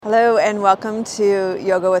and welcome to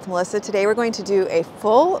Yoga with Melissa. Today we're going to do a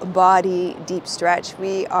full body deep stretch.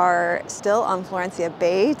 We are still on Florencia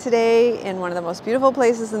Bay today in one of the most beautiful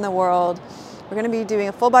places in the world. We're going to be doing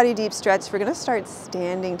a full body deep stretch. We're going to start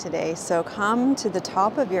standing today. So come to the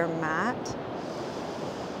top of your mat.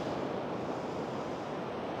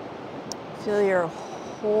 Feel your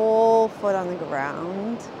whole foot on the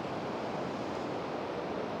ground.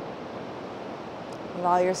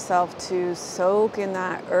 Allow yourself to soak in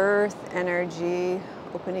that earth energy,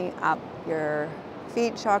 opening up your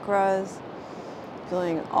feet chakras,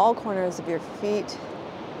 feeling all corners of your feet,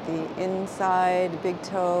 the inside big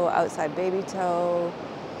toe, outside baby toe,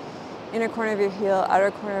 inner corner of your heel, outer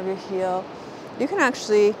corner of your heel. You can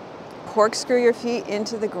actually corkscrew your feet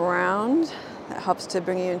into the ground. That helps to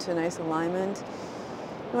bring you into a nice alignment.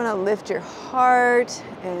 You want to lift your heart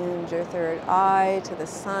and your third eye to the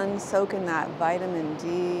sun. Soak in that vitamin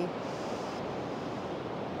D.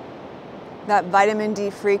 That vitamin D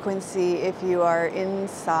frequency if you are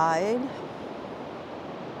inside.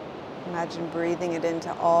 Imagine breathing it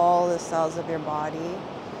into all the cells of your body.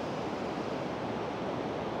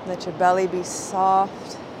 Let your belly be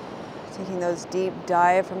soft. Taking those deep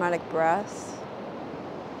diaphragmatic breaths.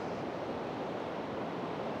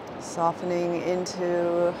 Softening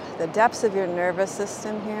into the depths of your nervous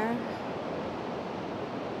system here.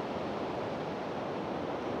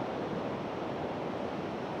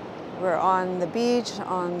 We're on the beach,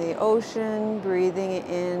 on the ocean, breathing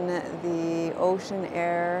in the ocean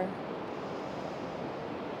air.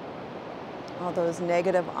 All those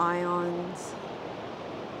negative ions.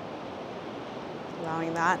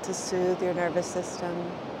 Allowing that to soothe your nervous system.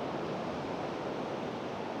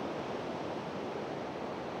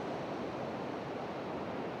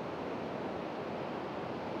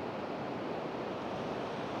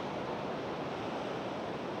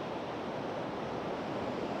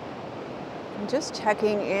 Just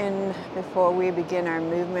checking in before we begin our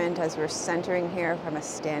movement as we're centering here from a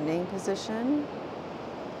standing position.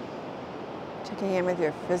 Checking in with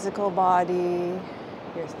your physical body,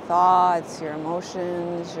 your thoughts, your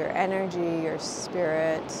emotions, your energy, your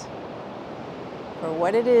spirit, for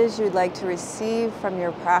what it is you'd like to receive from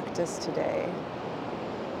your practice today.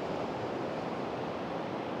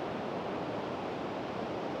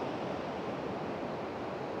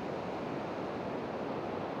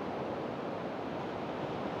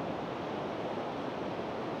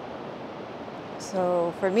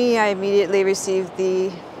 So for me, I immediately received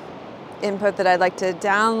the input that I'd like to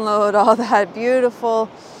download all that beautiful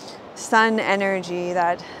sun energy,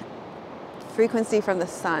 that frequency from the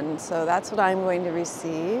sun. So that's what I'm going to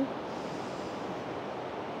receive.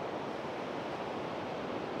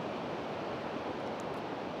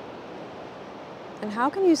 And how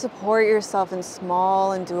can you support yourself in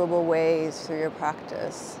small and doable ways through your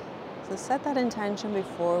practice? So set that intention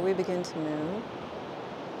before we begin to move.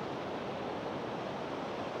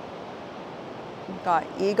 We've got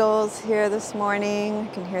eagles here this morning. You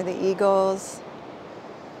can hear the eagles.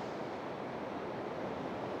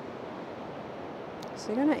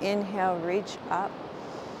 So you're going to inhale, reach up.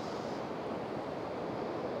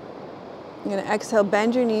 You're going to exhale,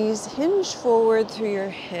 bend your knees, hinge forward through your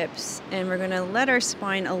hips, and we're going to let our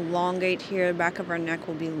spine elongate here. The back of our neck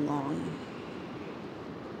will be long.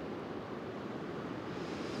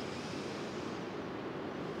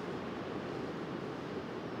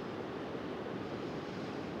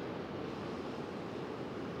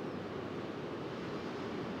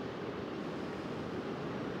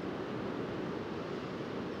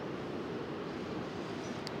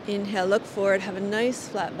 Inhale, look forward, have a nice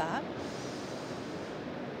flat back.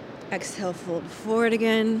 Exhale, fold forward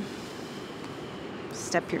again.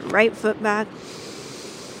 Step your right foot back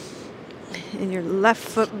and your left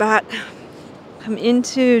foot back. Come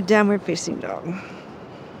into downward facing dog.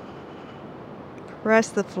 Press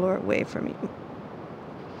the floor away from you.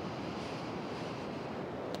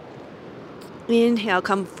 Inhale,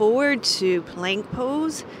 come forward to plank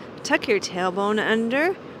pose. Tuck your tailbone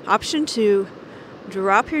under. Option 2.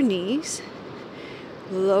 Drop your knees,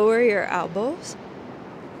 lower your elbows,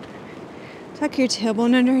 tuck your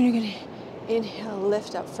tailbone under, and you're going to inhale,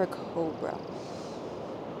 lift up for cobra.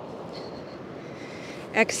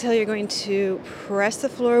 Exhale, you're going to press the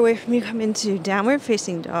floor away from you, come into downward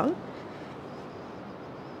facing dog.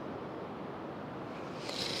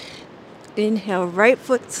 Inhale, right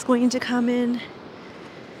foot's going to come in.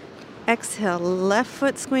 Exhale, left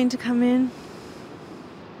foot's going to come in.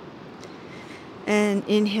 And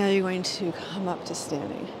inhale, you're going to come up to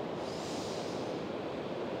standing.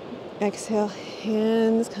 Exhale,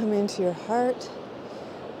 hands come into your heart,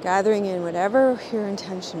 gathering in whatever your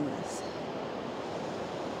intention is.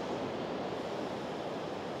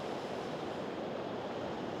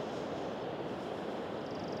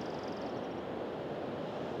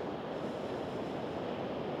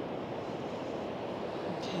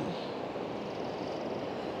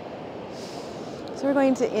 So we're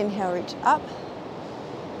going to inhale, reach up.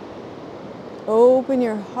 Open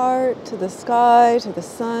your heart to the sky, to the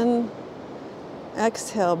sun.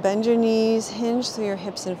 Exhale, bend your knees, hinge through your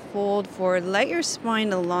hips and fold forward. Let your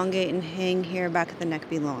spine elongate and hang here, back of the neck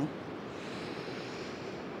be long.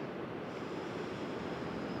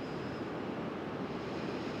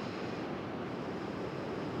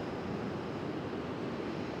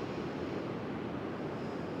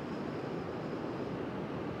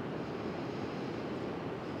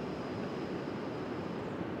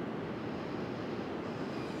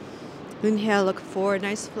 Inhale, look forward,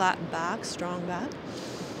 nice flat back, strong back.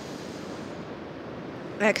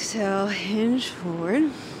 Exhale, hinge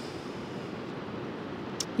forward.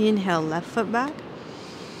 Inhale, left foot back.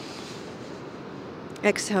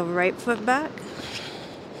 Exhale, right foot back.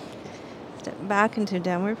 Step back into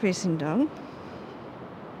downward facing dog.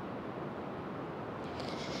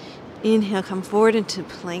 Inhale, come forward into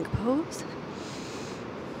plank pose.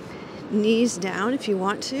 Knees down if you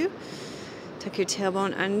want to. Tuck your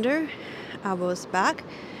tailbone under, elbows back,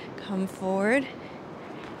 come forward,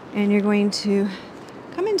 and you're going to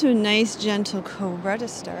come into a nice gentle cobra to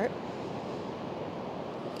start.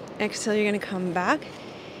 Exhale, you're going to come back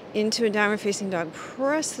into a downward facing dog.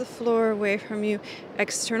 Press the floor away from you.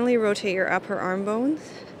 Externally rotate your upper arm bones.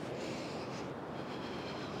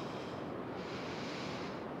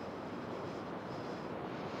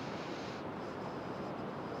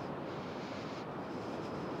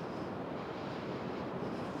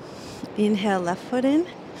 Inhale, left foot in.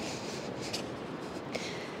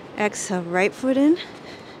 Exhale, right foot in.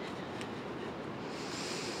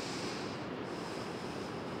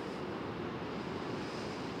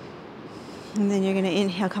 And then you're going to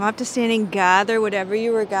inhale, come up to standing, gather whatever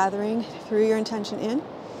you were gathering through your intention in.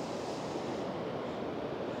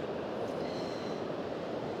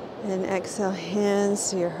 And exhale,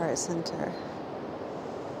 hands to your heart center.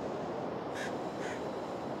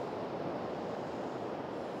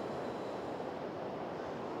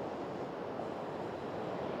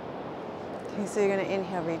 Okay, so you're going to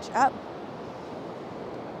inhale, reach up.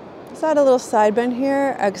 Let's add a little side bend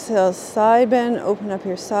here. Exhale, side bend, open up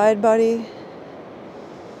your side body.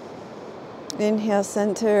 Inhale,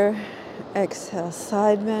 center. Exhale,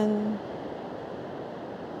 side bend.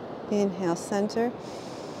 Inhale, center.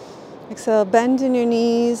 Exhale, bend in your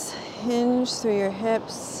knees, hinge through your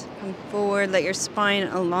hips, come forward, let your spine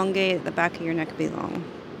elongate, the back of your neck be long.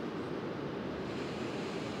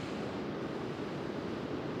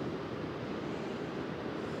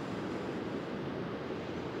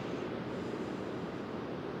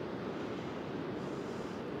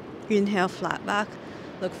 Inhale, flat back,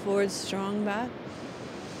 look forward, strong back.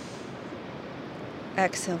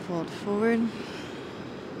 Exhale, fold forward.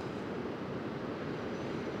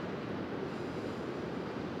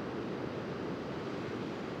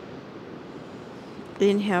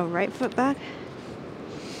 Inhale, right foot back.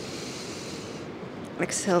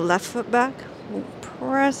 Exhale, left foot back.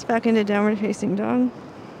 Press back into downward facing dog.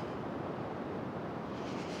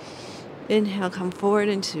 Inhale, come forward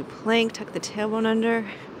into plank, tuck the tailbone under.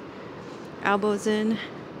 Elbows in,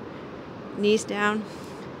 knees down,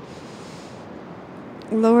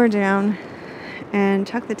 lower down, and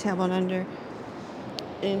tuck the tailbone under.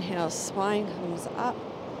 Inhale, spine comes up.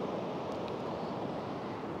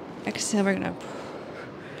 Exhale, we're going to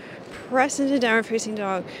press into downward facing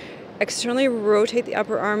dog. Externally rotate the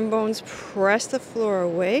upper arm bones, press the floor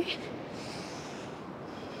away.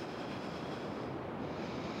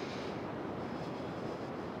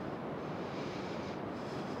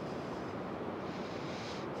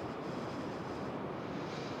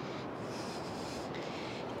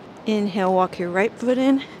 Inhale, walk your right foot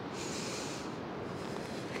in.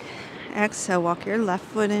 Exhale, walk your left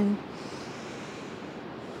foot in.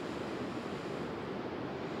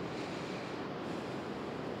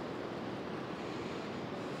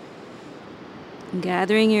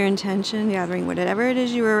 Gathering your intention, gathering whatever it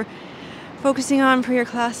is you were focusing on for your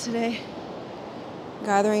class today.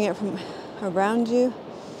 Gathering it from around you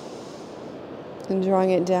and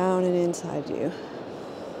drawing it down and inside you.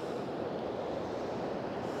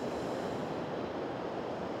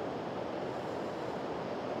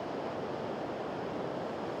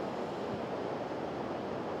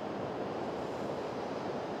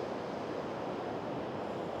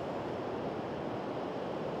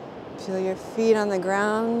 Feel your feet on the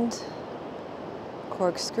ground,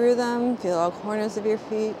 corkscrew them, feel all corners of your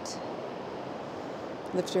feet.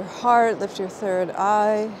 Lift your heart, lift your third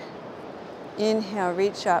eye. Inhale,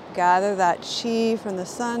 reach up, gather that chi from the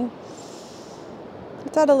sun.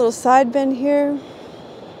 Let's add a little side bend here.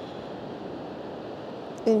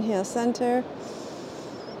 Inhale, center.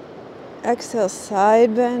 Exhale,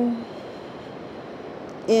 side bend.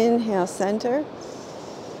 Inhale, center.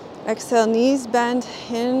 Exhale, knees bend,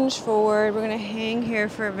 hinge forward. We're going to hang here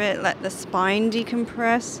for a bit. Let the spine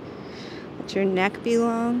decompress. Let your neck be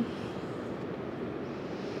long.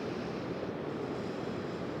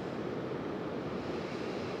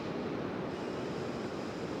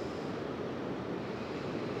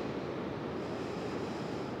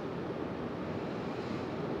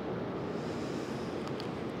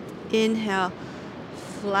 Inhale,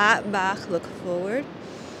 flat back, look forward.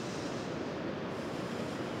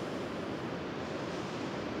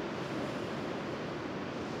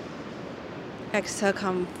 Exhale,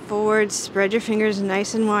 come forward, spread your fingers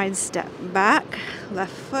nice and wide, step back,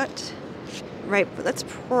 left foot, right foot. Let's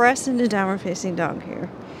press into downward facing dog here.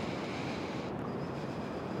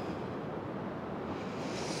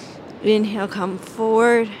 Inhale, come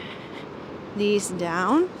forward, knees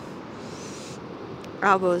down,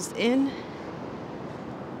 elbows in.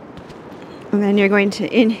 And then you're going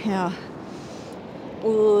to inhale,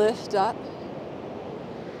 lift up.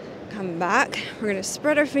 Come back. We're going to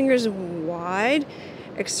spread our fingers wide.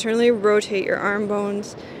 Externally rotate your arm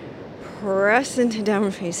bones. Press into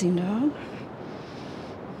downward facing dog.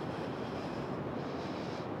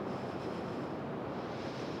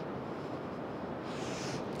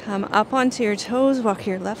 Come up onto your toes. Walk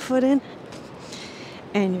your left foot in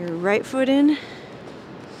and your right foot in.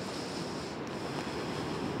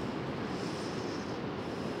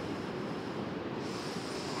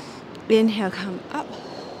 Inhale, come up.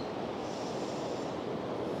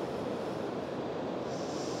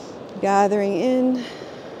 Gathering in,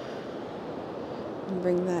 and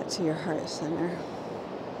bring that to your heart center.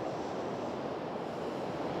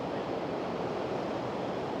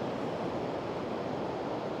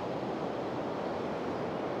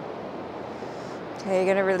 Okay, you're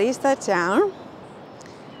going to release that down,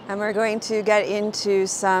 and we're going to get into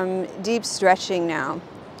some deep stretching now.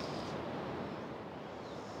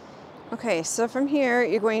 Okay, so from here,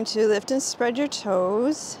 you're going to lift and spread your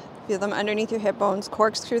toes. Feel them underneath your hip bones,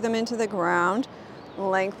 corkscrew them into the ground,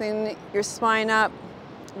 lengthen your spine up,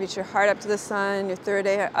 reach your heart up to the sun, your third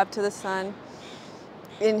eye up to the sun.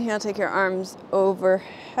 Inhale, take your arms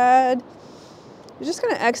overhead. You're just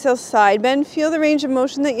going to exhale, side bend. Feel the range of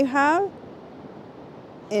motion that you have.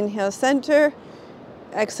 Inhale, center.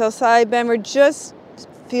 Exhale, side bend. We're just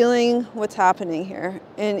feeling what's happening here.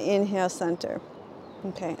 And inhale, center.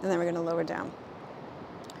 Okay, and then we're going to lower down.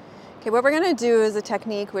 Okay, what we're going to do is a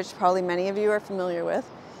technique which probably many of you are familiar with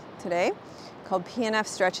today, called PNF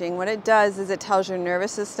stretching. What it does is it tells your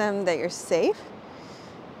nervous system that you're safe.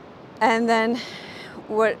 And then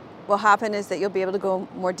what will happen is that you'll be able to go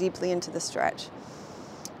more deeply into the stretch.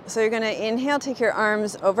 So you're going to inhale, take your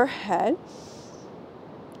arms overhead.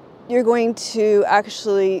 You're going to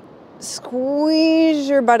actually squeeze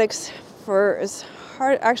your buttocks for as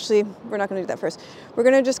hard. Actually, we're not going to do that first. We're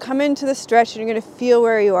going to just come into the stretch and you're going to feel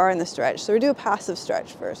where you are in the stretch. So we'll do a passive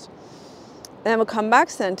stretch first. Then we'll come back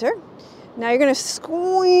center. Now you're going to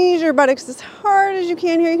squeeze your buttocks as hard as you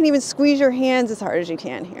can here. You can even squeeze your hands as hard as you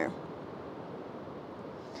can here.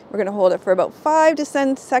 We're going to hold it for about 5 to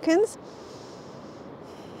 10 seconds.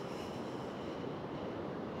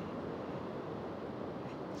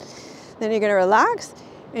 Then you're going to relax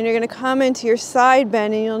and you're going to come into your side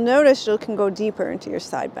bend, and you'll notice you can go deeper into your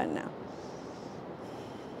side bend now.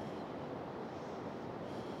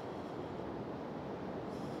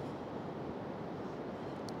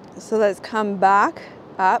 So let's come back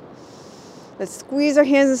up. Let's squeeze our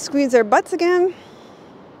hands and squeeze our butts again.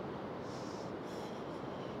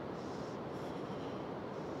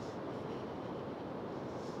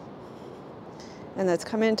 And let's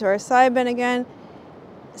come into our side bend again.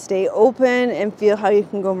 Stay open and feel how you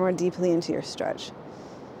can go more deeply into your stretch.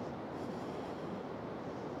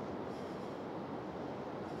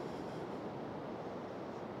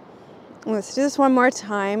 Let's do this one more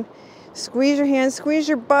time. Squeeze your hands, squeeze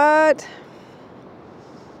your butt.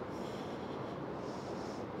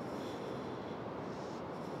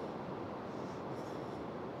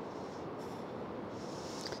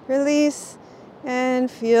 Release and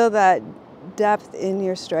feel that depth in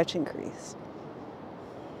your stretch increase.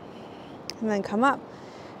 And then come up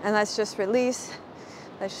and let's just release.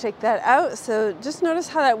 Let's shake that out. So just notice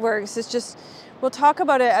how that works. It's just, we'll talk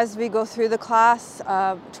about it as we go through the class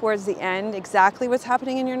towards the end, exactly what's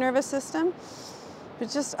happening in your nervous system. It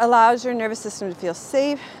just allows your nervous system to feel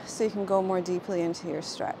safe so you can go more deeply into your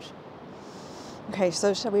stretch. Okay,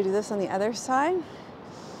 so shall we do this on the other side?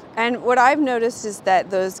 And what I've noticed is that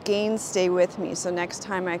those gains stay with me. So next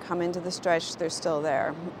time I come into the stretch, they're still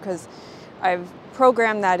there. Because I've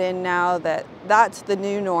programmed that in now that that's the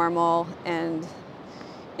new normal, and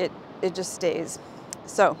it just stays.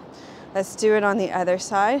 So let's do it on the other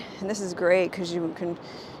side. And this is great because you can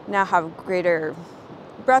now have greater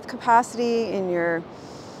breath capacity in your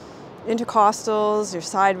intercostals, your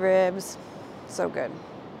side ribs. So good.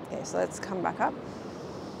 Okay, so let's come back up.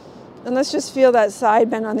 And let's just feel that side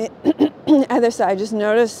bend on the other side. Just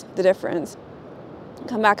notice the difference.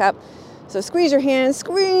 Come back up. So squeeze your hands,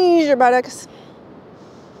 squeeze your buttocks.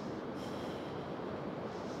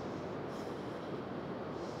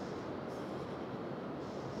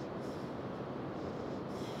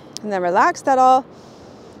 And then relax that all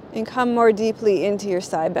and come more deeply into your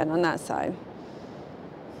side bend on that side.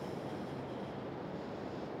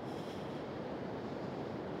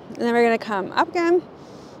 And then we're going to come up again.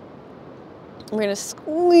 We're going to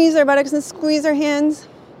squeeze our buttocks and squeeze our hands.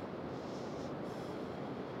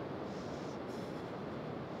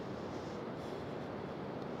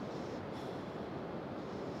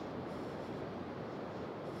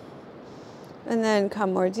 And then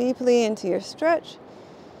come more deeply into your stretch.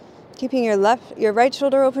 Keeping your right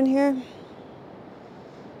shoulder open here.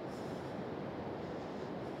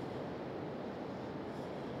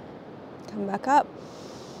 Come back up.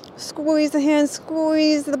 Squeeze the hands,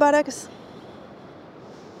 squeeze the buttocks.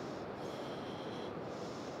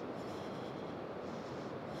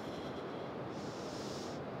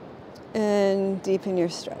 And deepen your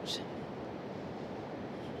stretch.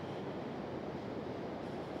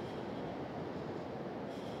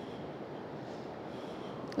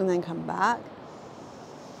 And then come back.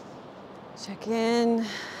 Check in.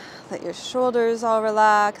 Let your shoulders all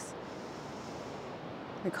relax.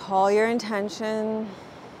 Recall your intention.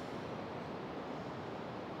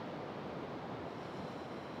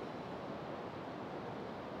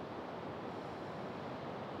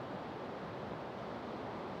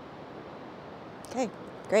 Okay,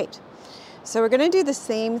 great. So we're going to do the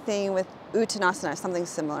same thing with Uttanasana, something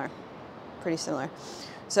similar, pretty similar.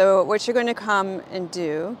 So what you're going to come and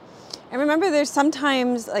do, and remember there's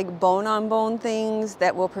sometimes like bone on bone things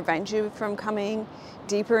that will prevent you from coming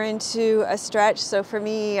deeper into a stretch. So for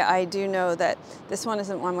me, I do know that this one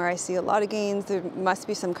isn't one where I see a lot of gains. There must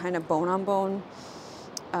be some kind of bone on bone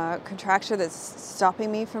contracture that's stopping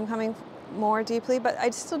me from coming more deeply, but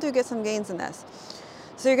I still do get some gains in this.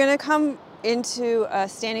 So you're going to come into a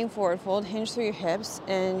standing forward fold, hinge through your hips,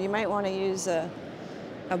 and you might want to use a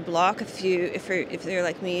block if you're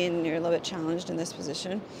like me and you're a little bit challenged in this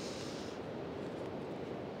position.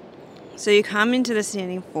 So you come into the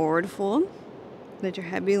standing forward fold, let your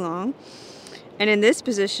head be long, and in this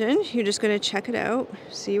position you're just going to check it out,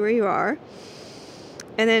 see where you are,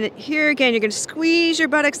 and then here again you're going to squeeze your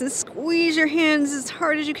buttocks and squeeze your hands as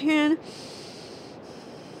hard as you can.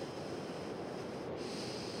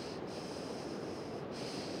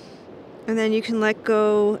 And then you can let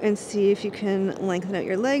go and see if you can lengthen out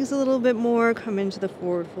your legs a little bit more, come into the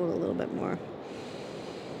forward fold a little bit more.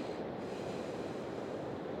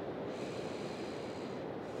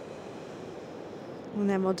 And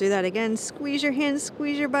then we'll do that again. Squeeze your hands,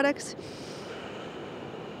 squeeze your buttocks.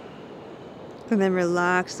 And then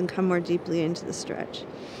relax and come more deeply into the stretch.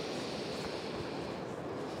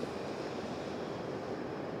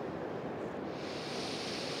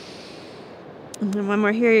 And then one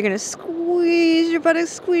more here, you're going to squeeze your buttocks,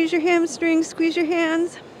 squeeze your hamstrings, squeeze your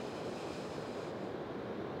hands.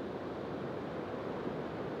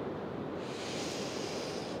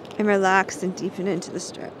 And relax and deepen into the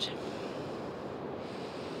stretch.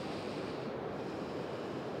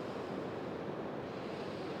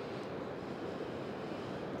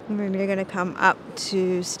 And then you're going to come up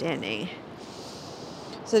to standing.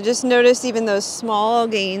 So just notice even those small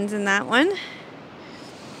gains in that one.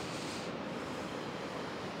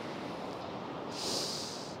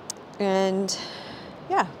 And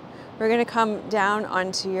yeah, we're going to come down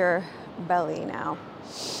onto your belly now.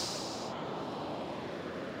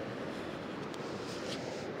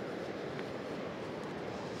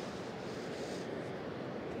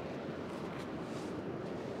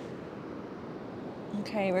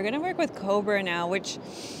 Okay, we're going to work with Cobra now, which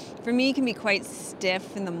for me can be quite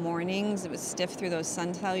stiff in the mornings. It was stiff through those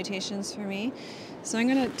sun salutations for me. So I'm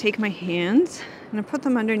going to take my hands and put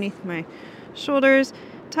them underneath my shoulders.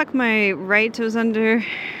 Tuck my right toes under,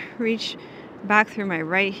 reach back through my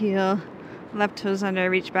right heel, left toes under,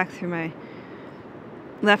 reach back through my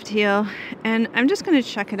left heel, and I'm just going to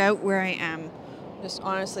check it out where I am. Just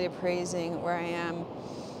honestly appraising where I am,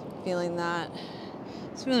 feeling that.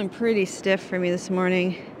 It's feeling pretty stiff for me this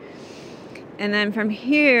morning. And then from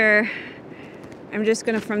here, I'm just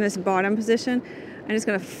going to, from this bottom position, I'm just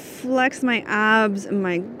gonna flex my abs and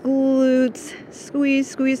my glutes. Squeeze,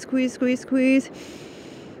 squeeze, squeeze, squeeze, squeeze.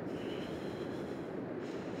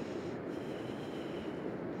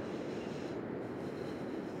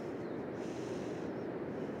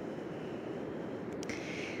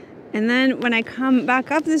 And then when I come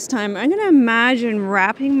back up this time, I'm gonna imagine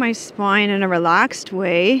wrapping my spine in a relaxed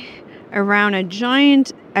way around a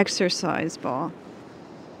giant exercise ball.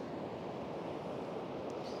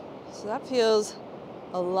 So that feels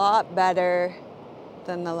a lot better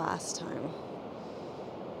than the last time.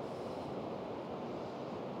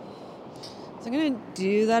 So I'm gonna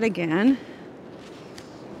do that again.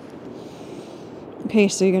 Okay,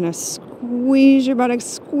 so you're gonna squeeze your buttocks,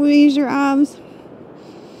 squeeze your abs.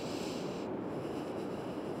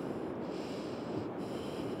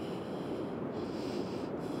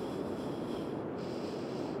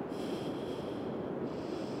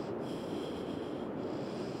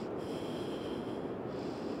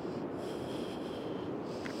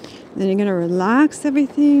 Then you're gonna relax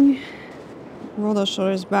everything. Roll those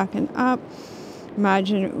shoulders back and up.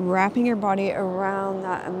 Imagine wrapping your body around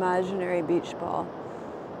that imaginary beach ball.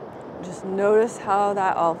 Just notice how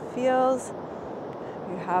that all feels.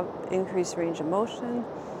 You have increased range of motion.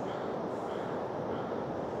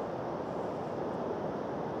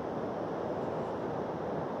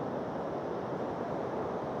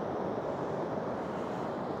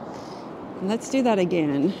 And let's do that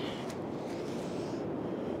again.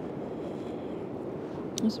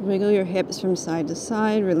 Just wiggle your hips from side to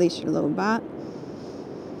side, release your low back.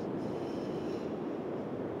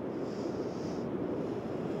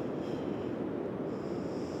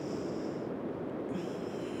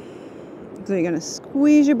 So you're gonna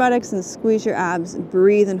squeeze your buttocks and squeeze your abs,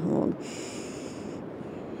 breathe and hold.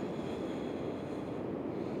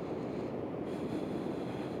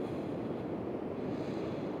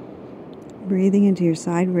 Breathing into your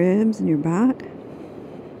side ribs and your back.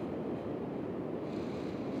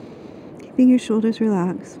 Keeping your shoulders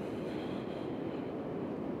relaxed.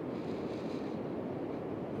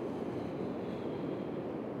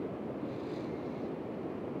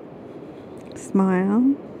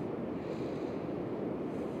 Smile.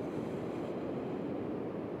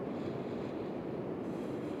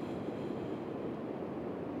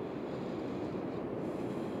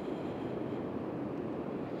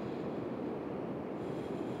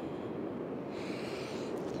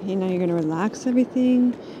 Okay, now you're going to relax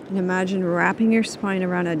everything and imagine wrapping your spine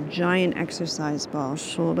around a giant exercise ball.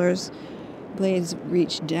 Shoulders, blades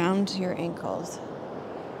reach down to your ankles.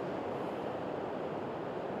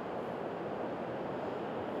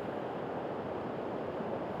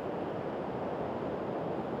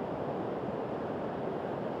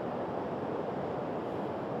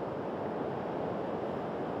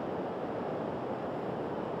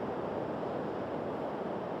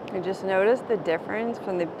 And just notice the difference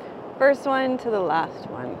from the first one to the last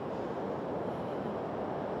one.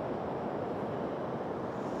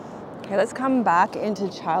 Okay, let's come back into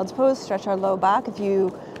child's pose. Stretch our low back. If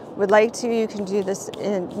you would like to, you can do this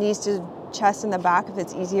in knees to chest in the back if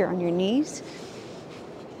it's easier on your knees.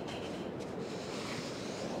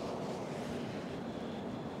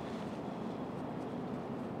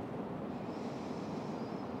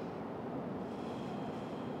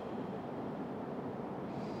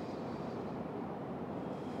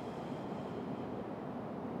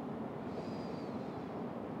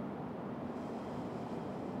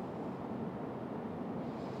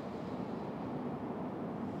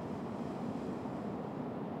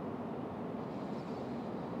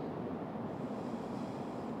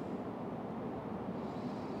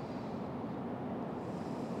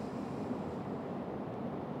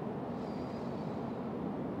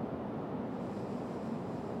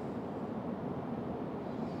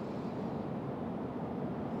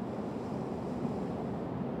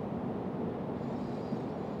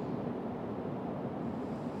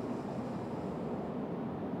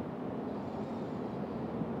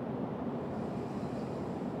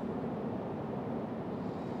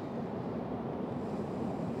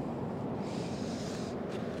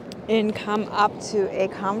 And come up to a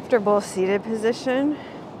comfortable seated position.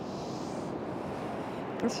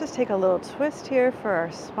 Let's just take a little twist here for our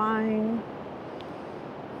spine.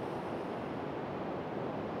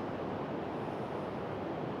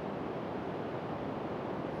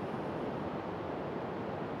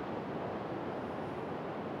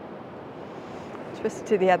 Twist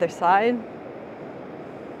to the other side.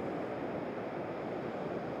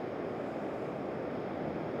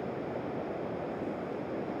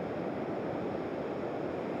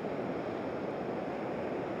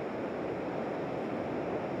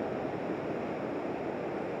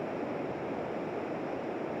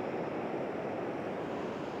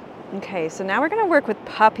 Okay, so now we're going to work with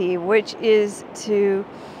puppy, which is to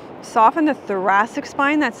soften the thoracic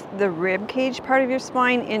spine, that's the rib cage part of your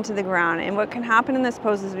spine, into the ground. And what can happen in this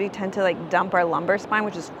pose is we tend to like dump our lumbar spine,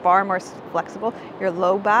 which is far more flexible, your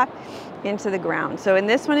low back, into the ground. So in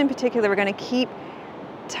this one in particular, we're going to keep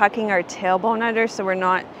tucking our tailbone under, so we're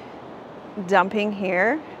not dumping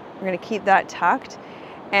here. We're going to keep that tucked,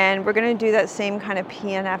 and we're going to do that same kind of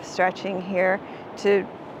PNF stretching here to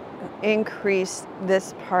increase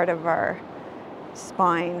this part of our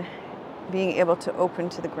spine being able to open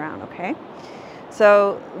to the ground. Okay,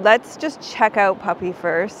 so let's just check out puppy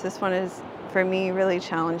first. This one is, for me, really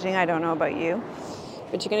challenging. I don't know about you,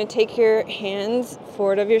 but you're going to take your hands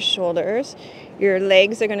forward of your shoulders. Your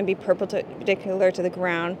legs are going to be perpendicular to the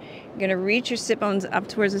ground. You're going to reach your sit bones up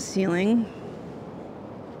towards the ceiling.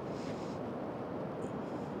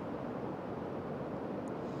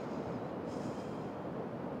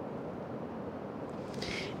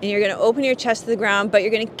 And you're going to open your chest to the ground, but you're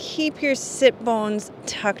going to keep your sit bones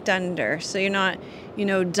tucked under, so you're not,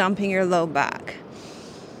 dumping your low back.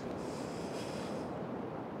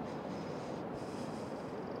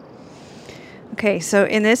 Okay, so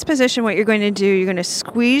in this position, what you're going to do, you're going to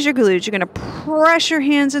squeeze your glutes, you're going to press your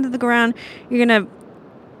hands into the ground, you're going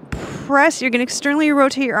to externally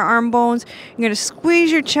rotate your arm bones, you're going to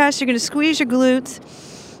squeeze your chest, you're going to squeeze your glutes.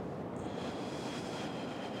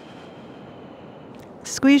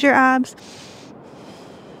 Squeeze your abs.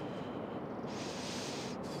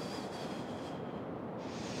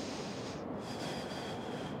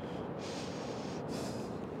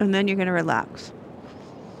 And then you're going to relax.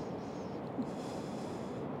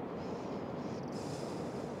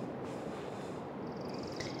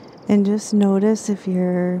 And just notice if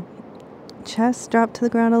your chest dropped to the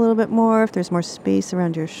ground a little bit more, if there's more space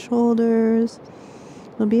around your shoulders.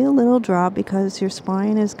 It'll be a little drop because your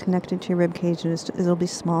spine is connected to your rib cage, and it'll be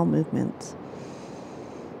small movements.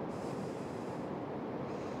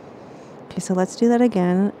 Okay, so let's do that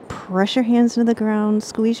again. Press your hands into the ground,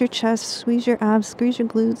 squeeze your chest, squeeze your abs, squeeze your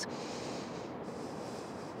glutes.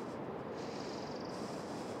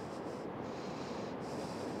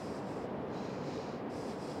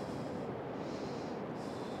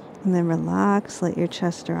 And then relax, let your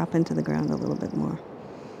chest drop into the ground a little bit more.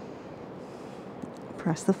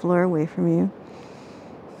 Press the floor away from you.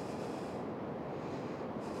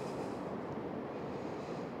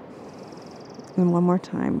 And one more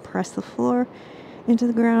time, press the floor into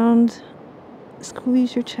the ground.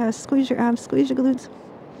 Squeeze your chest, squeeze your abs, squeeze your glutes.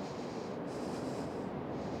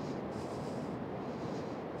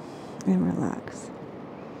 And relax.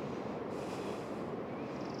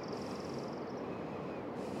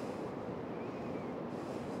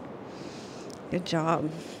 Good job.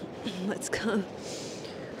 Let's go.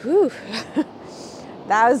 Whew.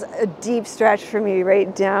 That was a deep stretch for me,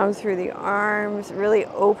 right down through the arms, really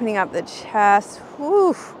opening up the chest.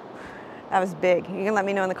 Whew. That was big. You can let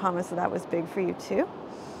me know in the comments if that was big for you too.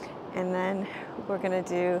 And then we're gonna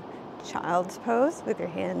do child's pose with your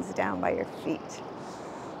hands down by your feet.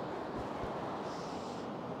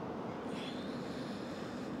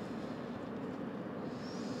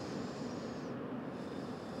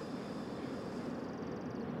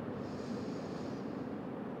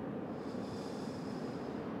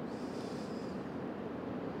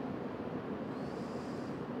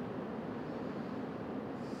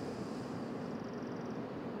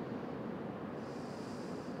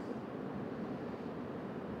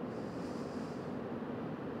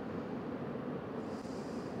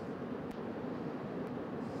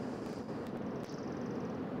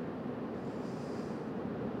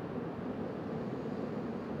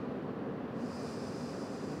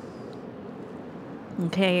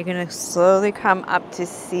 Okay, you're gonna slowly come up to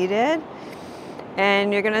seated,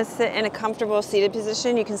 and you're gonna sit in a comfortable seated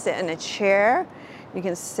position. You can sit in a chair, you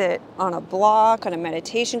can sit on a block, on a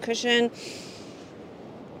meditation cushion.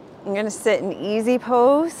 I'm gonna sit in easy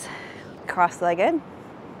pose, cross-legged,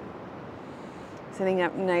 sitting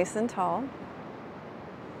up nice and tall.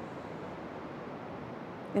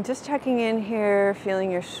 And just checking in here,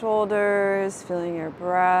 feeling your shoulders, feeling your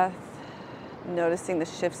breath, noticing the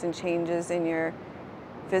shifts and changes in your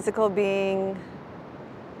physical being,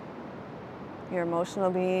 your emotional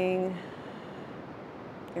being,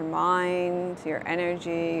 your mind, your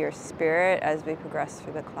energy, your spirit as we progress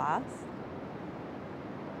through the class.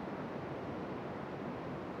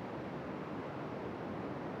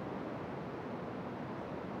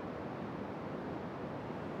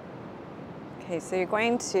 Okay, so you're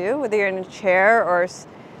going to, whether you're in a chair or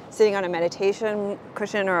sitting on a meditation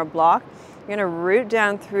cushion or a block, you're going to root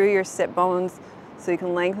down through your sit bones So you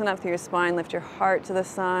can lengthen up through your spine, lift your heart to the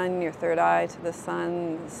sun, your third eye to the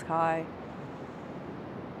sun, the sky.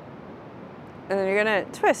 And then you're gonna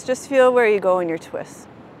twist. Just feel where you go in your twist.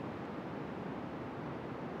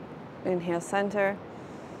 Inhale, center.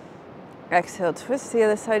 Exhale, twist to the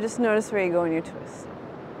other side. Just notice where you go in your twist.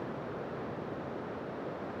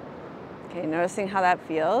 Okay, noticing how that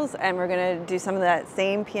feels. And we're gonna do some of that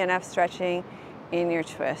same PNF stretching in your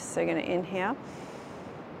twist. So you're gonna inhale.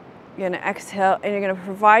 You're gonna exhale, and you're gonna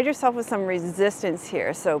provide yourself with some resistance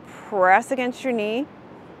here. So press against your knee,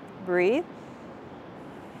 breathe.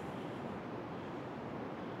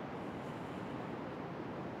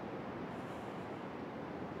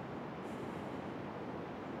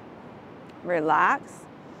 Relax,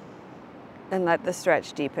 and let the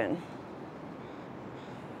stretch deepen.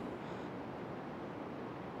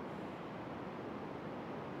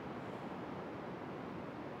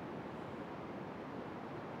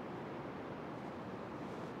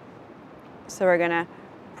 So we're gonna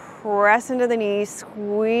press into the knees,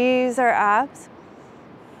 squeeze our abs.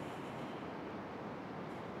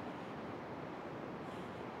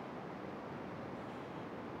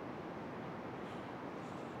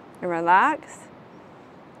 And relax,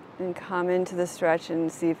 and come into the stretch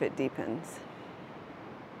and see if it deepens.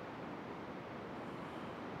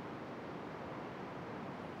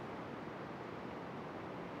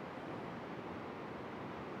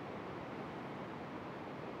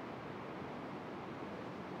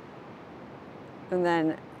 And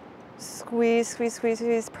then squeeze, squeeze, squeeze,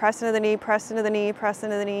 squeeze, press into the knee, press into the knee, press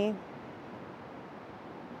into the knee.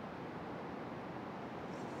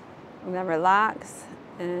 And then relax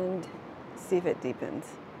and see if it deepens.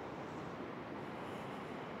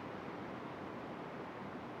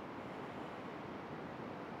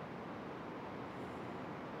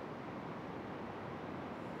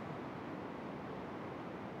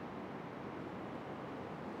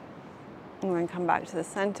 And then come back to the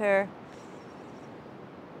center.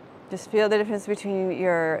 Just feel the difference between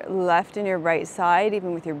your left and your right side,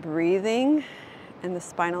 even with your breathing and the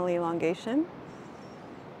spinal elongation.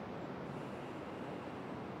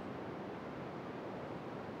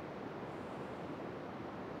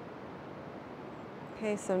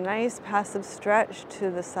 Okay, so nice passive stretch to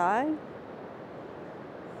the side.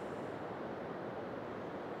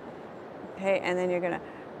 Okay, and then you're gonna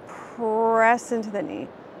press into the knee.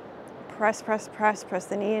 Press, press, press, press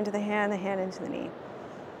the knee into the hand into the knee.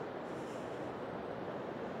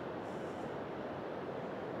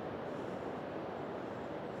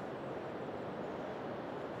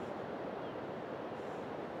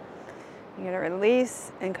 You're going to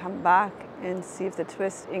release and come back and see if the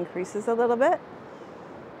twist increases a little bit.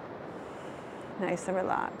 Nice and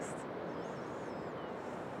relaxed.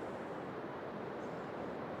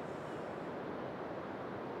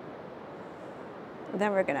 And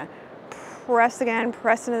then we're going to press again,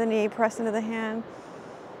 press into the knee, press into the hand.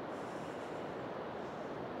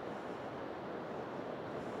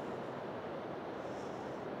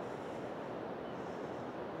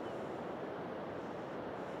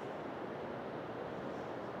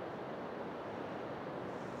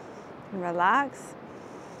 And relax.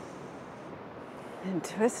 And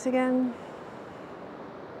twist again.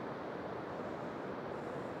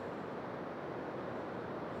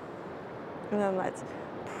 And then let's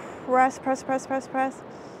press, press, press, press, press.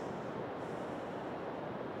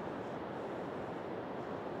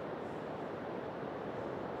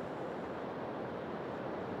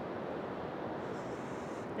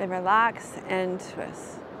 And relax and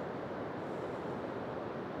twist.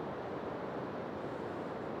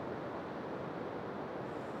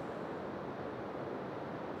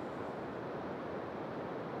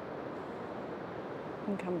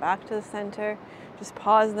 And come back to the center. Just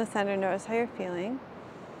pause in the center, notice how you're feeling.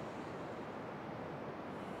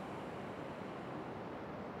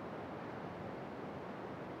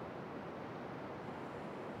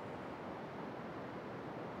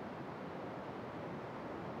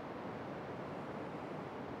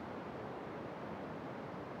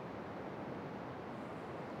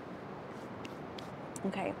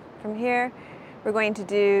 Okay, from here, we're going to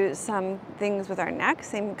do some things with our neck,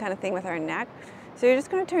 same kind of thing with our neck. So you're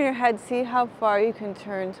just going to turn your head, see how far you can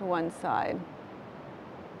turn to one side.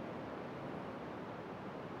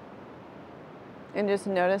 And just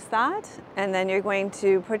notice that. And then you're going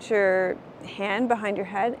to put your hand behind your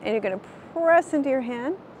head and you're going to press into your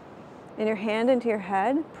hand, and your hand into your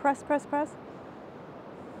head. Press, press, press.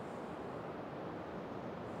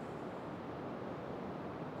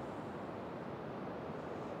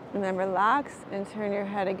 And then relax and turn your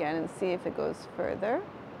head again and see if it goes further.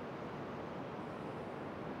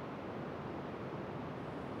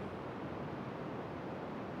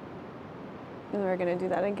 And we're going to do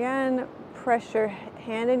that again. Press your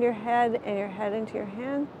hand into your head and your head into your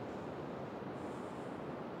hand.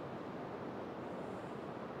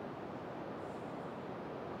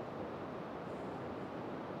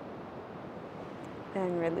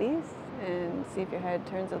 And release, and see if your head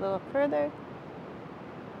turns a little further.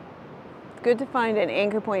 It's good to find an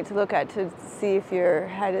anchor point to look at to see if your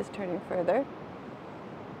head is turning further.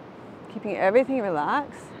 Keeping everything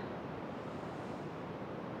relaxed.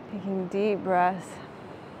 Taking deep breaths.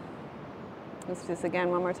 Let's do this again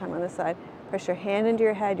one more time on this side. Press your hand into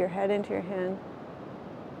your head into your hand.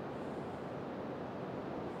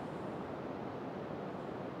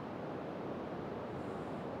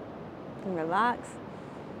 And relax.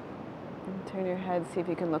 And turn your head, see if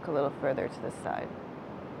you can look a little further to this side.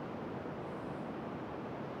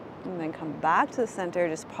 And then come back to the center,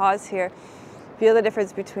 just pause here. Feel the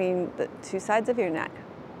difference between the two sides of your neck.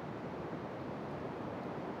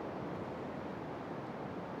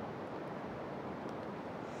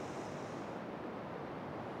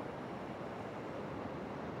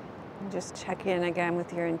 And just check in again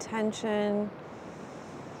with your intention.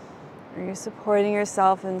 Are you supporting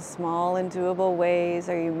yourself in small and doable ways?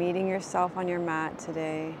 Are you meeting yourself on your mat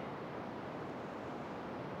today?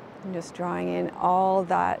 And just drawing in all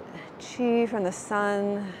that chi from the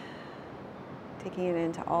sun, taking it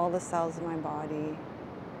into all the cells of my body,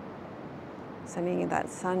 sending that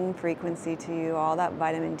sun frequency to you, all that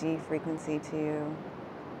vitamin D frequency to you.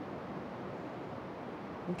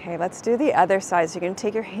 Okay, let's do the other side. So you're going to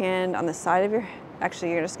take your hand on the side of your,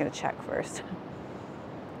 actually you're just going to check first.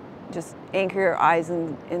 Just anchor your eyes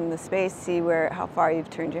in the space, see how far you've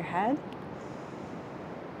turned your head.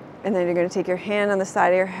 And then you're going to take your hand on the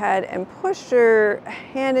side of your head and push your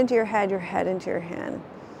hand into your head into your hand.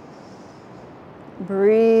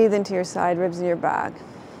 Breathe into your side ribs and your back.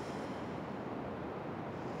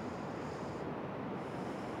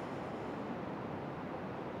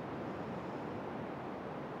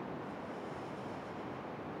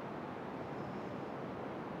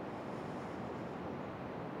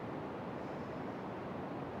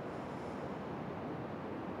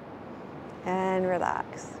 And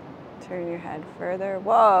relax. Turn your head further.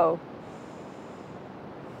 Whoa.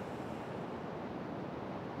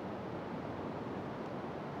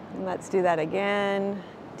 And let's do that again.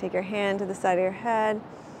 Take your hand to the side of your head.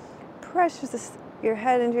 Press your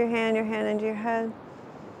head into your hand into your head.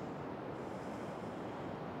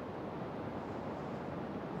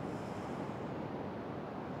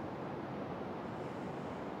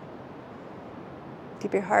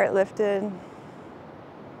 Keep your heart lifted.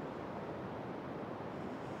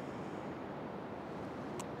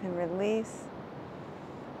 And release,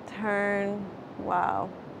 turn, wow.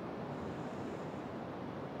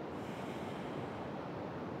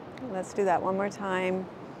 Let's do that one more time.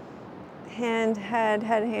 Hand, head,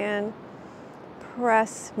 hand.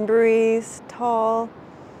 Press, breathe, tall.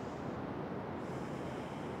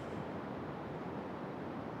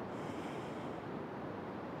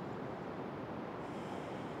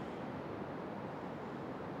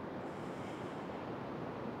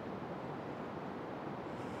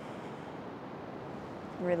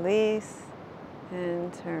 Release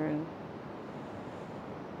and turn.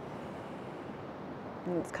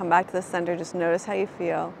 And let's come back to the center. Just notice how you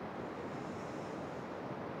feel.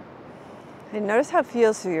 And notice how it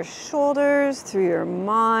feels through your shoulders, through your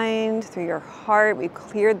mind, through your heart. We've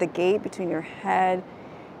cleared the gate between your head,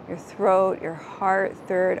 your throat, your heart,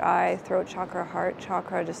 third eye, throat chakra, heart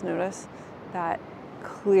chakra. Just notice that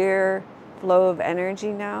clear flow of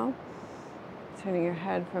energy now. Turning your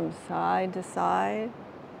head from side to side.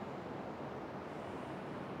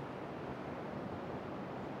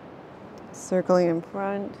 Circling in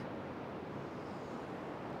front.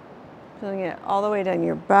 Feeling it all the way down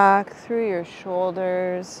your back, through your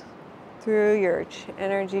shoulders, through your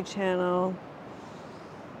energy channel.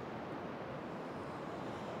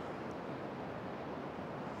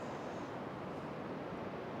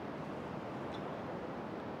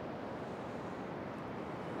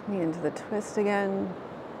 Into the twist again.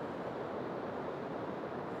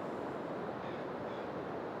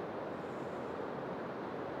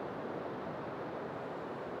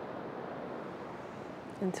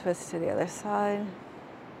 And twist to the other side.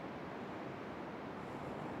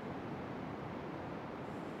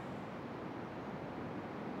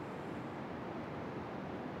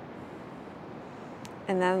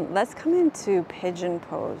 And then let's come into pigeon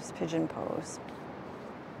pose,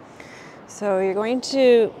 So you're going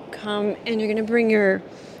to come and you're going to bring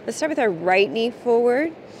let's start with our right knee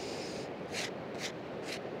forward.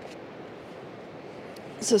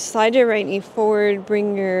 So slide your right knee forward,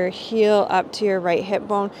 bring your heel up to your right hip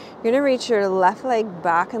bone. You're gonna reach your left leg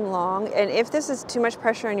back and long, and if this is too much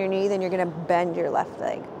pressure on your knee, then you're gonna bend your left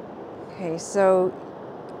leg. Okay, so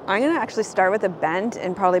I'm gonna actually start with a bend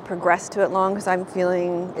and probably progress to it long because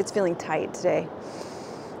it's feeling tight today.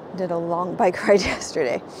 Did a long bike ride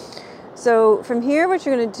yesterday. So from here, what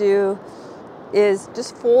you're gonna do is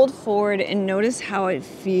just fold forward and notice how it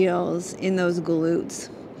feels in those glutes.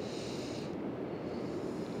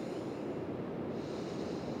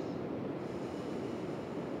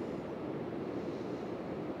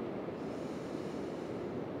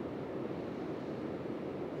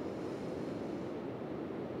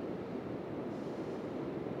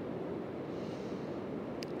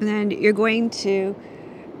 And then you're going to,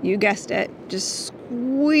 you guessed it, just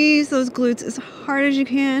squeeze those glutes as hard as you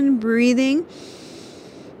can, breathing.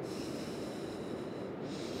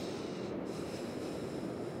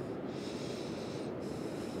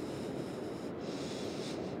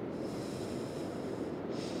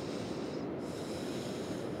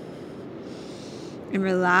 And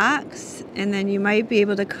relax, and then you might be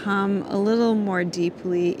able to come a little more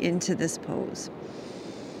deeply into this pose.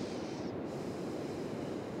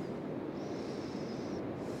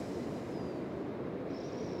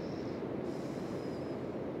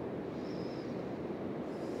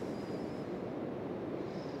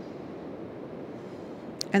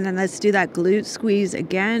 And then let's do that glute squeeze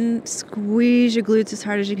again. Squeeze your glutes as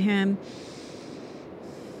hard as you can.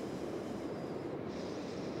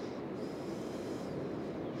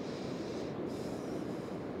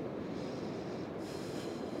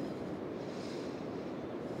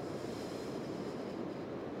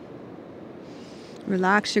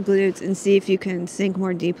 Relax your glutes and see if you can sink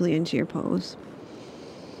more deeply into your pose.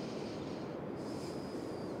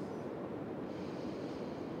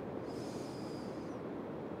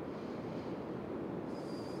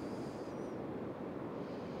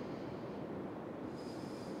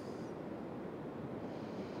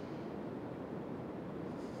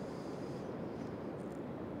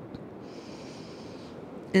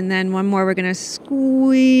 And then one more, we're gonna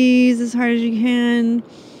squeeze as hard as you can.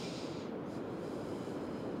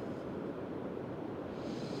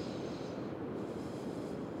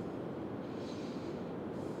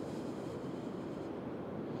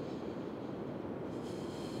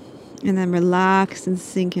 And then relax and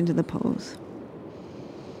sink into the pose.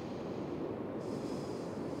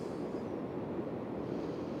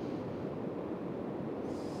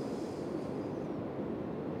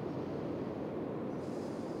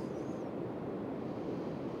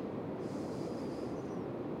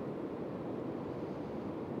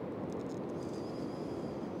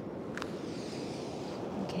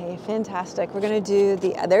 Okay, fantastic. We're gonna do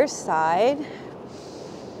the other side.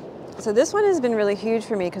 So this one has been really huge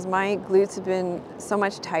for me because my glutes have been so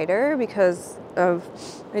much tighter because of,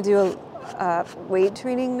 I do weight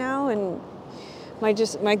training now, and my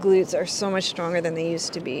glutes are so much stronger than they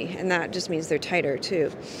used to be, and that just means they're tighter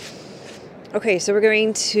too. Okay, so we're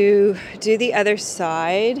going to do the other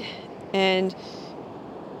side, and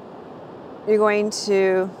you're going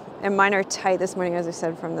to, and mine are tight this morning, as I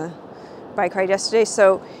said, from the bike ride yesterday.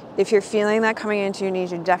 So if you're feeling that coming into your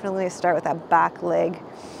knees, you definitely start with that back leg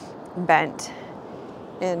bent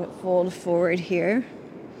and fold forward here.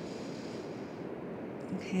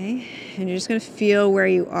 Okay, and you're just going to feel where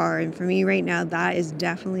you are, and for me right now that is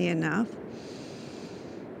definitely enough.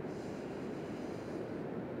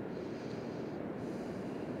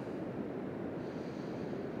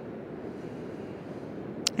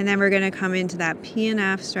 And then we're going to come into that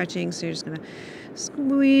PNF stretching, so you're just going to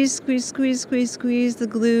squeeze, squeeze, squeeze, squeeze, squeeze the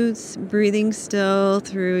glutes, breathing still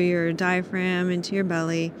through your diaphragm into your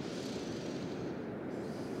belly.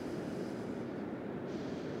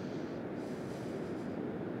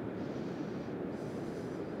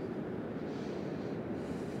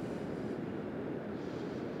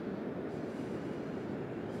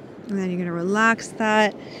 And then you're going to relax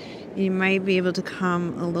that. You might be able to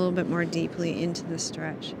come a little bit more deeply into the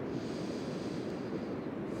stretch.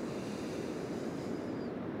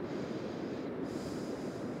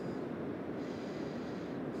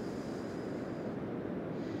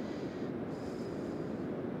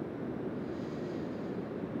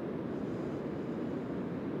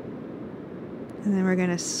 And then we're going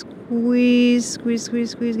to squeeze, squeeze,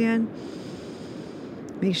 squeeze, squeeze again.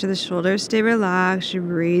 Make sure the shoulders stay relaxed. You're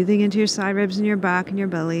breathing into your side ribs and your back and your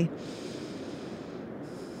belly.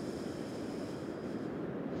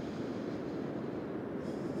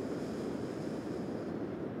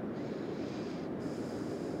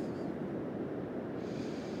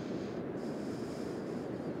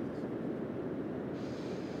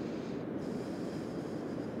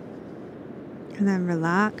 And then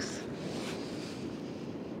relax.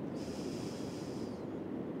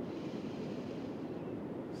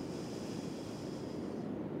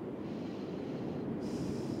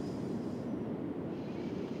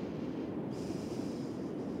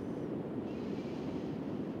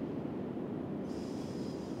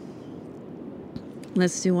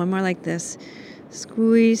 Let's do one more like this.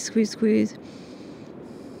 Squeeze, squeeze, squeeze.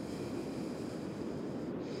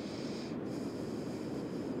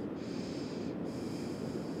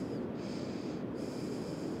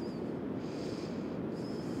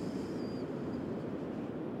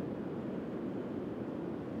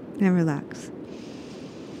 And relax.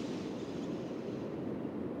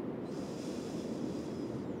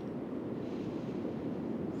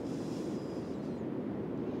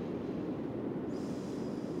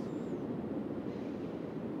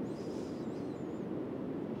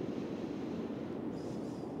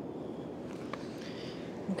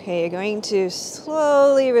 Okay, you're going to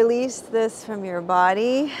slowly release this from your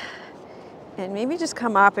body and maybe just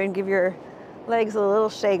come up and give your legs a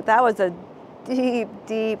little shake. That was a deep,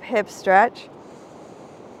 deep hip stretch.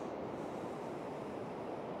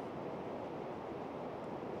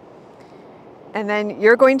 And then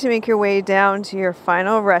you're going to make your way down to your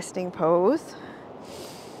final resting pose.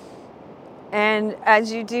 And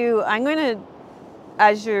as you do, I'm going to,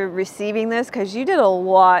 as you're receiving this, because you did a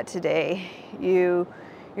lot today, your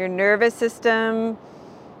nervous system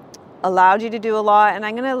allowed you to do a lot, and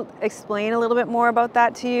I'm going to explain a little bit more about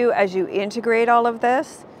that to you as you integrate all of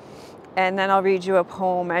this, and then I'll read you a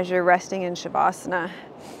poem as you're resting in Shavasana.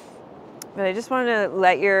 But I just wanted to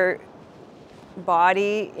let your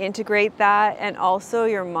body integrate that, and also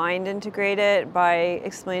your mind integrate it by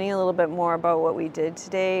explaining a little bit more about what we did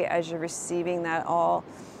today as you're receiving that all,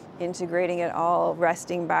 integrating it all,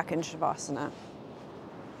 resting back in Shavasana.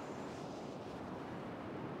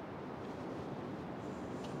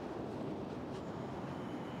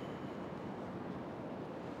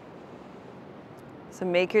 So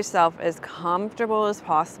make yourself as comfortable as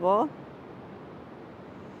possible.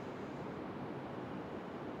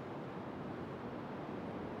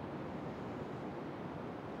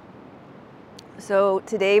 So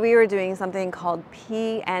today we were doing something called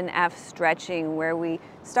PNF stretching, where we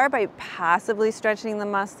start by passively stretching the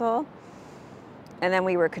muscle, and then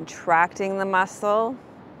we were contracting the muscle.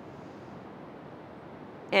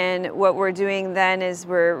 And what we're doing then is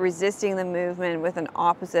we're resisting the movement with an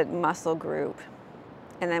opposite muscle group.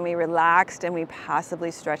 And then we relaxed and we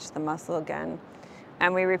passively stretched the muscle again.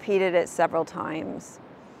 And we repeated it several times.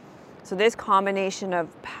 So this combination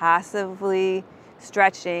of passively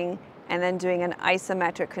stretching and then doing an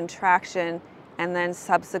isometric contraction and then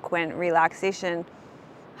subsequent relaxation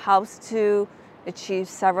helps to achieve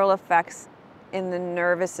several effects in the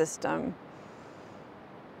nervous system,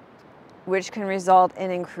 which can result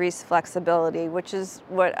in increased flexibility, which is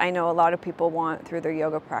what I know a lot of people want through their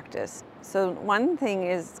yoga practice. So one thing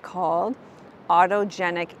is called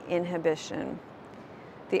autogenic inhibition.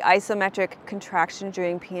 The isometric contraction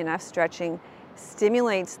during PNF stretching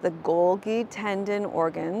stimulates the Golgi tendon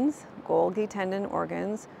organs,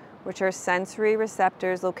 which are sensory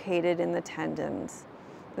receptors located in the tendons.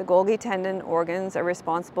 The Golgi tendon organs are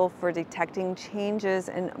responsible for detecting changes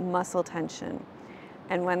in muscle tension.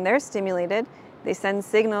 And when they're stimulated, they send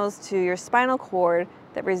signals to your spinal cord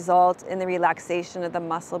that result in the relaxation of the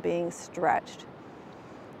muscle being stretched.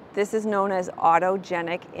 This is known as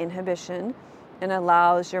autogenic inhibition and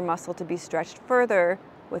allows your muscle to be stretched further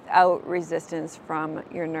without resistance from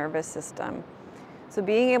your nervous system. So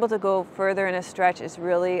being able to go further in a stretch is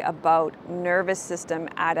really about nervous system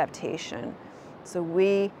adaptation. So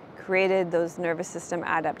we created those nervous system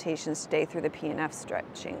adaptations today through the PNF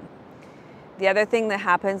stretching. The other thing that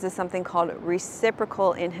happens is something called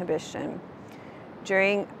reciprocal inhibition.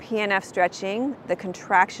 During PNF stretching, the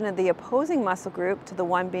contraction of the opposing muscle group to the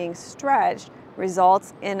one being stretched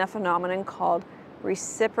results in a phenomenon called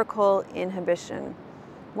reciprocal inhibition.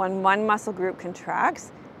 When one muscle group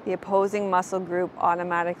contracts, the opposing muscle group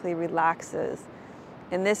automatically relaxes.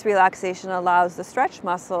 And this relaxation allows the stretched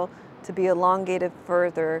muscle to be elongated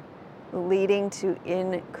further, leading to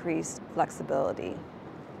increased flexibility.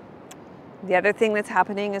 The other thing that's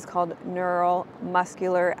happening is called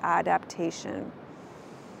neuromuscular adaptation.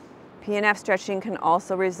 PNF stretching can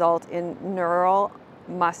also result in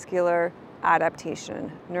neuromuscular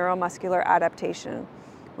adaptation,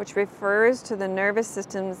 which refers to the nervous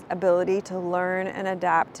system's ability to learn and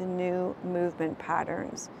adapt to new movement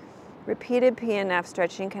patterns. Repeated PNF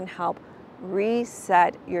stretching can help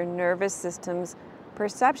reset your nervous system's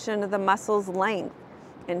perception of the muscle's length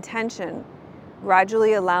and tension,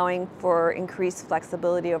 gradually allowing for increased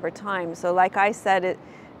flexibility over time. So like I said,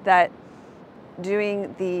 that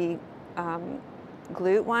doing the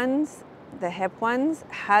glute ones, the hip ones,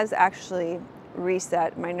 has actually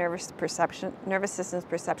reset my nervous system's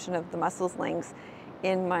perception of the muscles lengths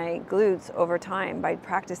in my glutes over time by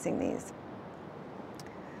practicing these.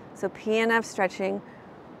 So PNF stretching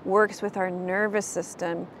works with our nervous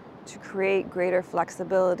system to create greater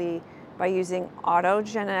flexibility by using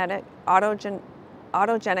autogenic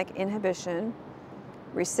inhibition,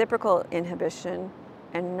 reciprocal inhibition,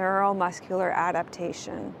 and neuromuscular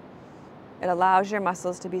adaptation. It allows your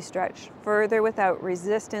muscles to be stretched further without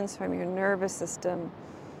resistance from your nervous system,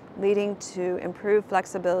 leading to improved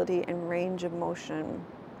flexibility and range of motion.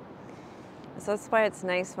 So that's why it's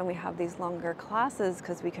nice when we have these longer classes,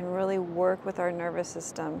 because we can really work with our nervous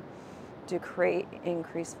system to create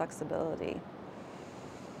increased flexibility.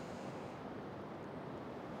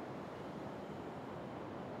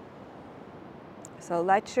 So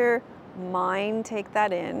let your mind take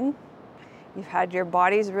that in. You've had your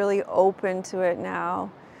body's really open to it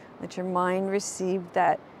now. Let your mind receive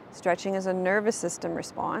that stretching is a nervous system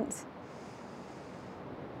response.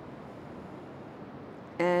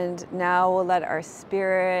 And now we'll let our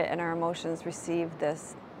spirit and our emotions receive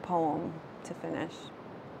this poem to finish.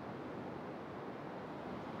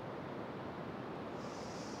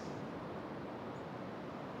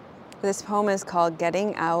 This poem is called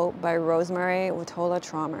Getting Out by Rosemary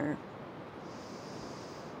Watola-Trommer.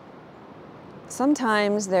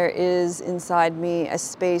 Sometimes there is inside me a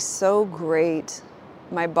space so great,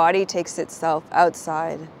 my body takes itself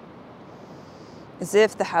outside, as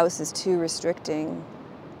if the house is too restricting,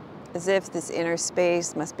 as if this inner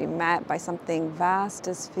space must be met by something vast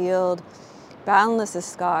as field, boundless as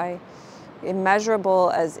sky, immeasurable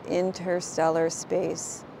as interstellar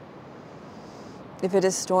space. If it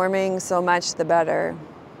is storming, so much the better.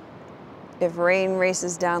 If rain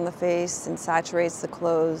races down the face and saturates the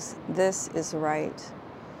clothes, this is right.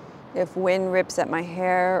 If wind rips at my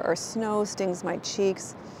hair, or snow stings my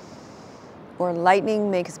cheeks, or lightning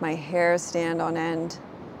makes my hair stand on end,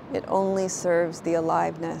 it only serves the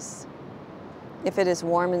aliveness. If it is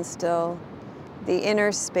warm and still, the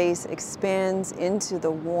inner space expands into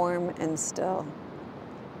the warm and still.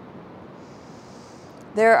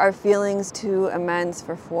 There are feelings too immense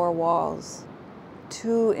for four walls,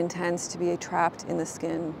 too intense to be trapped in the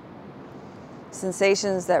skin.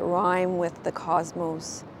 Sensations that rhyme with the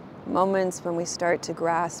cosmos, moments when we start to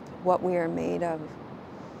grasp what we are made of.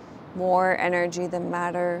 More energy than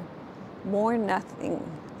matter, more nothing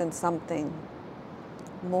than something,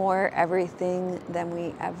 more everything than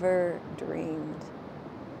we ever dreamed.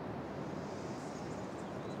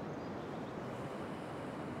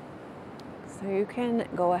 So you can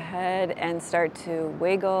go ahead and start to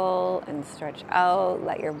wiggle and stretch out,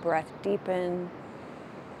 let your breath deepen,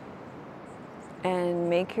 and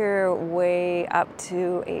make your way up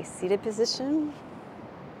to a seated position.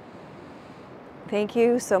 Thank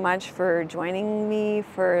you so much for joining me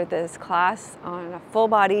for this class on a full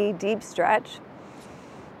body deep stretch.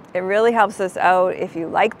 It really helps us out if you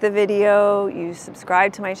like the video, you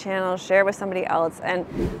subscribe to my channel, share with somebody else, and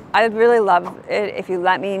I'd really love it if you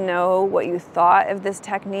let me know what you thought of this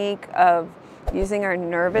technique of using our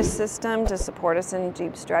nervous system to support us in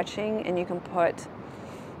deep stretching. And you can put,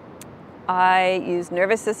 I use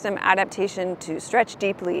nervous system adaptation to stretch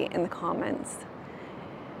deeply in the comments.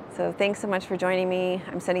 So thanks so much for joining me.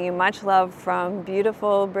 I'm sending you much love from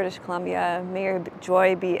beautiful British Columbia. May your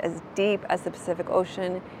joy be as deep as the Pacific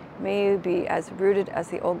Ocean. May you be as rooted as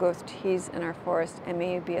the old growth trees in our forest, and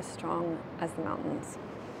may you be as strong as the mountains.